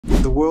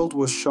The world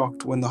was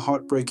shocked when the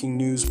heartbreaking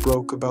news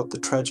broke about the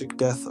tragic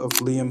death of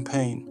Liam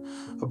Payne,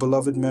 a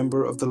beloved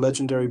member of the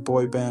legendary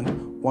boy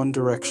band One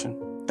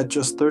Direction. At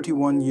just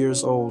 31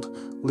 years old,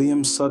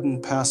 Liam's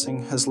sudden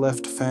passing has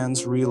left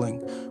fans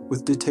reeling,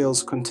 with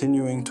details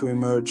continuing to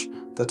emerge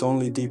that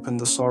only deepen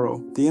the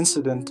sorrow. The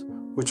incident,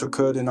 which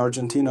occurred in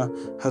Argentina,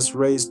 has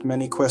raised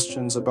many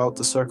questions about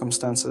the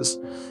circumstances,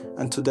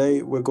 and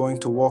today we're going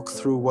to walk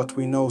through what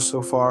we know so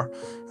far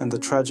and the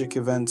tragic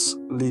events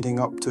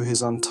leading up to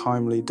his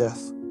untimely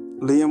death.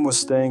 Liam was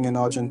staying in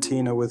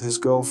Argentina with his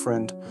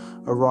girlfriend,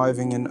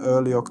 arriving in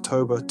early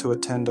October to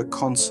attend a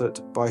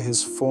concert by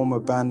his former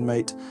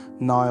bandmate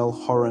Niall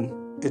Horan.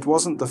 It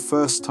wasn't the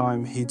first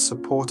time he'd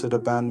supported a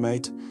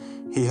bandmate.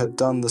 He had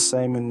done the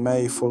same in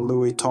May for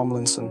Louis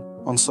Tomlinson.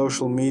 On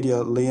social media,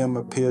 Liam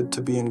appeared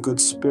to be in good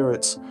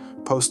spirits,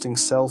 posting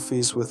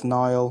selfies with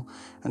Niall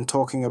and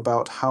talking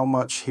about how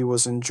much he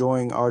was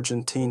enjoying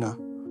Argentina.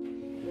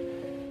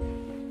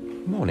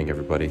 Morning,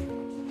 everybody.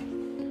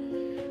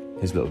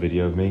 Here's a little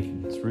video of me.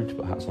 It's rude to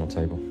put hats on the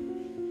table.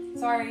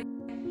 Sorry.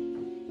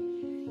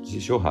 Is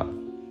this your hat?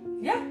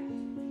 Yeah.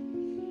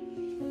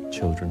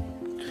 Children.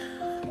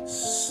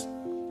 It's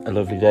a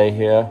lovely day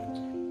here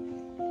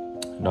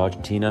in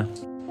Argentina.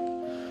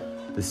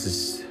 This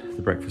is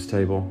the breakfast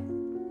table.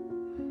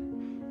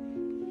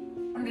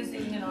 I'm just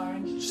eating an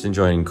orange. Just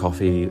enjoying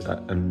coffee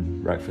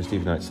and breakfast,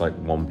 even though it's like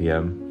 1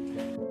 p.m.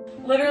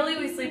 Literally,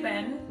 we sleep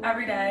in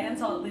every day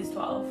until at least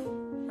 12.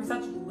 We're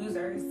such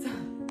losers.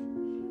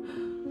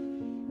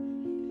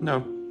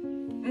 No.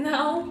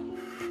 No.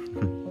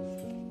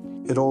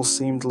 It all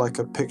seemed like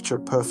a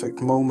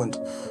picture-perfect moment,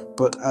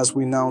 but as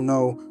we now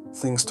know,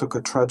 things took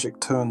a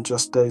tragic turn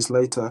just days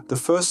later. The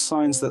first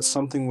signs that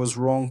something was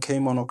wrong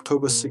came on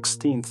October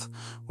 16th,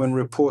 when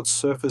reports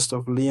surfaced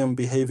of Liam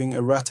behaving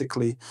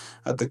erratically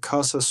at the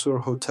Casa Sur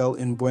Hotel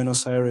in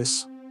Buenos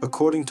Aires.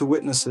 According to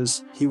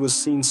witnesses, he was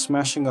seen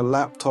smashing a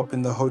laptop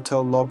in the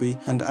hotel lobby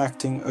and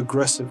acting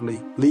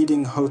aggressively,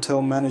 leading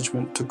hotel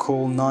management to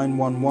call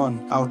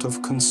 911 out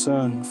of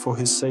concern for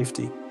his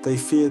safety. They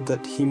feared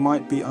that he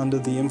might be under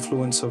the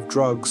influence of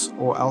drugs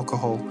or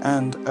alcohol,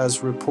 and,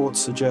 as reports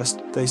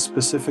suggest, they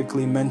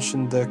specifically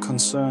mentioned their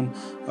concern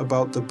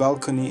about the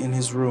balcony in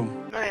his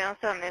room. Bueno,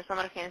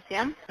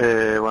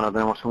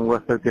 tenemos un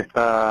huésped que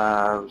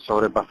está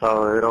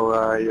sobrepasado de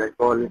droga y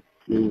alcohol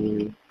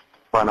y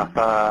cuando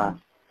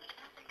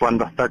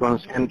está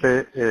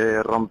consciente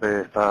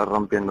está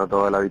rompiendo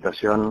toda la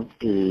habitación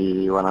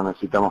y bueno,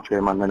 necesitamos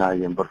que manden a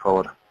alguien, por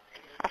favor.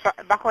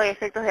 Bajo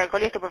efectos de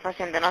alcohol y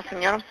estupefaciente, ¿no,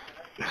 señor?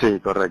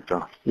 Sí,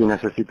 correcto. Y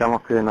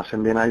necesitamos que nos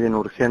envíen a alguien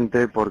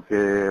urgente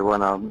porque,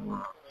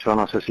 bueno, yo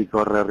no sé si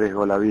corre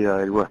riesgo la vida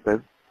del huésped.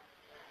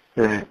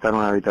 Está en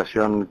una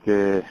habitación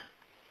que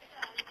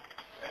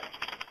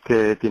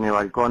tiene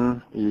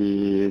balcón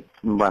y,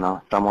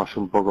 bueno, estamos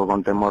un poco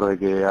con temor de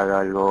que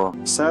haga algo.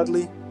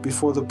 Sadly,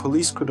 before the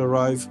police could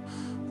arrive,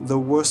 the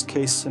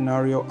worst-case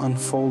scenario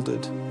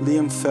unfolded.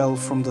 Liam fell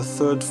from the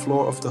third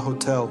floor of the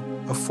hotel,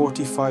 a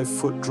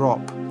 45-foot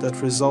drop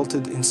that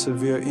resulted in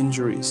severe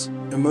injuries.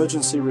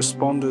 Emergency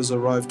responders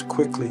arrived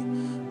quickly,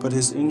 but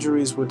his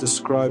injuries were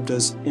described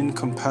as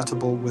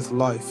incompatible with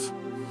life.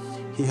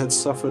 He had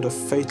suffered a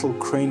fatal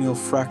cranial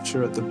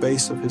fracture at the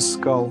base of his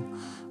skull,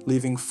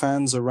 leaving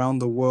fans around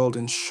the world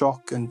in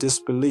shock and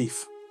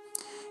disbelief.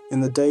 In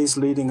the days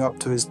leading up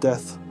to his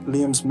death,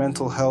 Liam's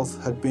mental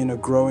health had been a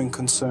growing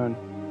concern.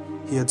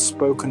 He had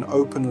spoken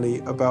openly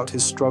about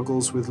his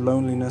struggles with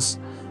loneliness,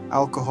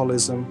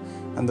 alcoholism,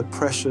 and the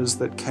pressures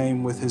that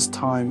came with his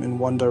time in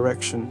One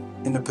Direction.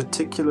 In a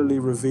particularly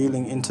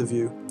revealing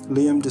interview,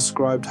 Liam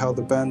described how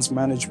the band's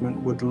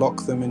management would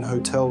lock them in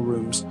hotel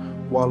rooms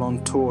while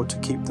on tour to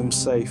keep them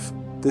safe.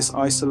 This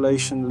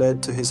isolation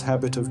led to his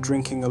habit of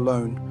drinking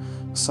alone,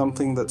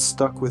 something that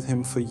stuck with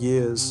him for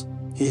years.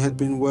 He had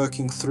been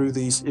working through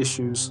these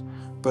issues,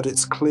 but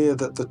it's clear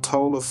that the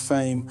toll of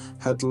fame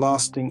had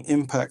lasting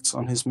impacts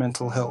on his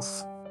mental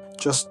health.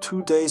 Just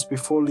 2 days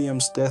before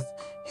Liam's death,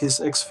 his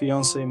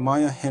ex-fiancée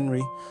Maya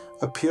Henry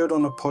appeared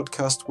on a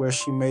podcast where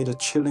she made a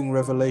chilling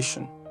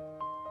revelation.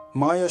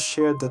 Maya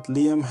shared that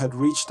Liam had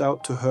reached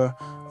out to her,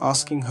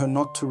 asking her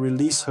not to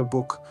release her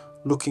book,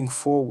 Looking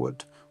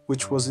Forward,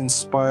 which was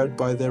inspired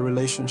by their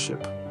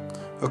relationship.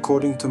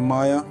 According to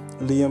Maya,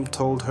 Liam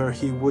told her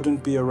he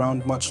wouldn't be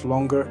around much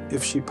longer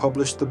if she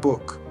published the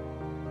book.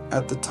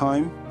 At the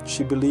time,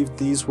 she believed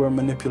these were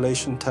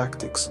manipulation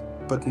tactics,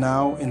 but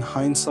now, in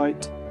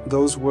hindsight,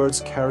 those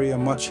words carry a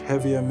much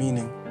heavier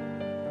meaning.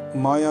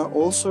 Maya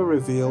also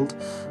revealed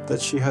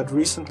that she had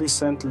recently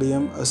sent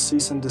Liam a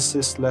cease and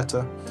desist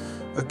letter,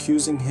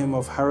 accusing him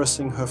of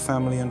harassing her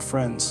family and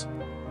friends.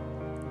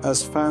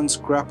 As fans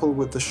grapple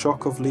with the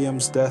shock of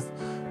Liam's death,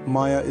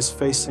 Maya is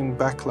facing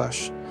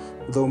backlash,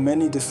 though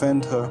many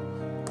defend her,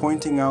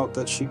 pointing out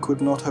that she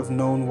could not have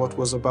known what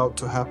was about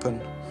to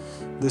happen.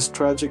 This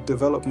tragic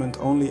development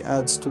only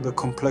adds to the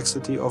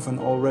complexity of an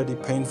already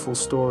painful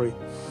story.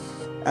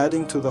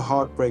 Adding to the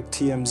heartbreak,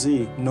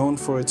 TMZ, known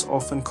for its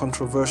often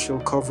controversial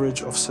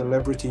coverage of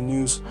celebrity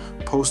news,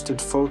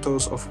 posted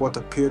photos of what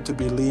appeared to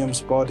be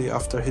Liam's body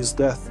after his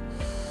death,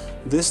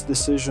 This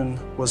decision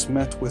was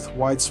met with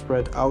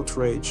widespread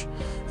outrage,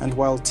 and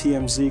while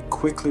TMZ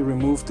quickly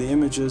removed the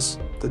images,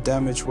 the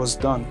damage was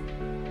done.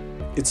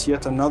 It's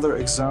yet another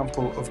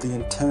example of the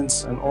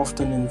intense and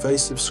often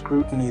invasive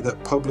scrutiny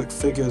that public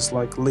figures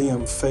like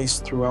Liam face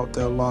throughout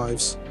their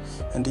lives,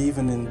 and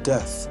even in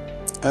death.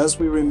 As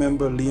we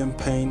remember Liam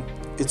Payne,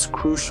 it's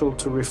crucial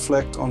to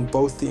reflect on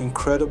both the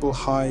incredible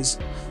highs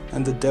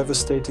and the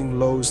devastating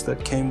lows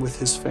that came with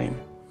his fame.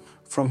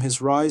 From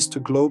his rise to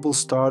global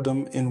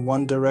stardom in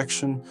one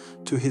direction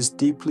to his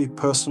deeply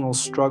personal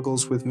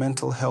struggles with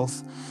mental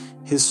health,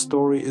 his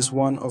story is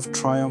one of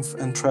triumph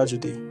and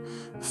tragedy.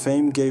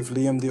 Fame gave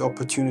Liam the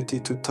opportunity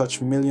to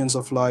touch millions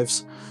of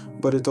lives,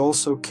 but it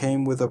also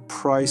came with a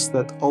price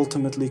that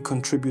ultimately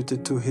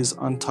contributed to his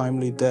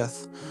untimely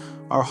death.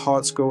 Our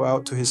hearts go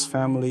out to his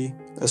family,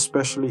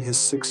 especially his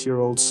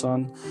 6-year-old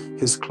son,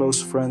 his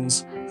close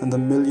friends, and the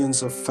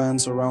millions of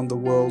fans around the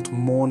world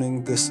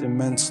mourning this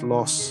immense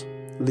loss.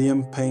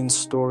 Liam Payne's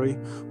story,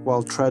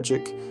 while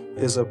tragic,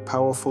 is a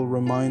powerful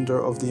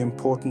reminder of the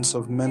importance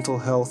of mental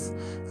health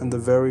and the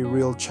very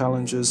real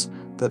challenges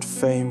that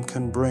fame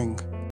can bring.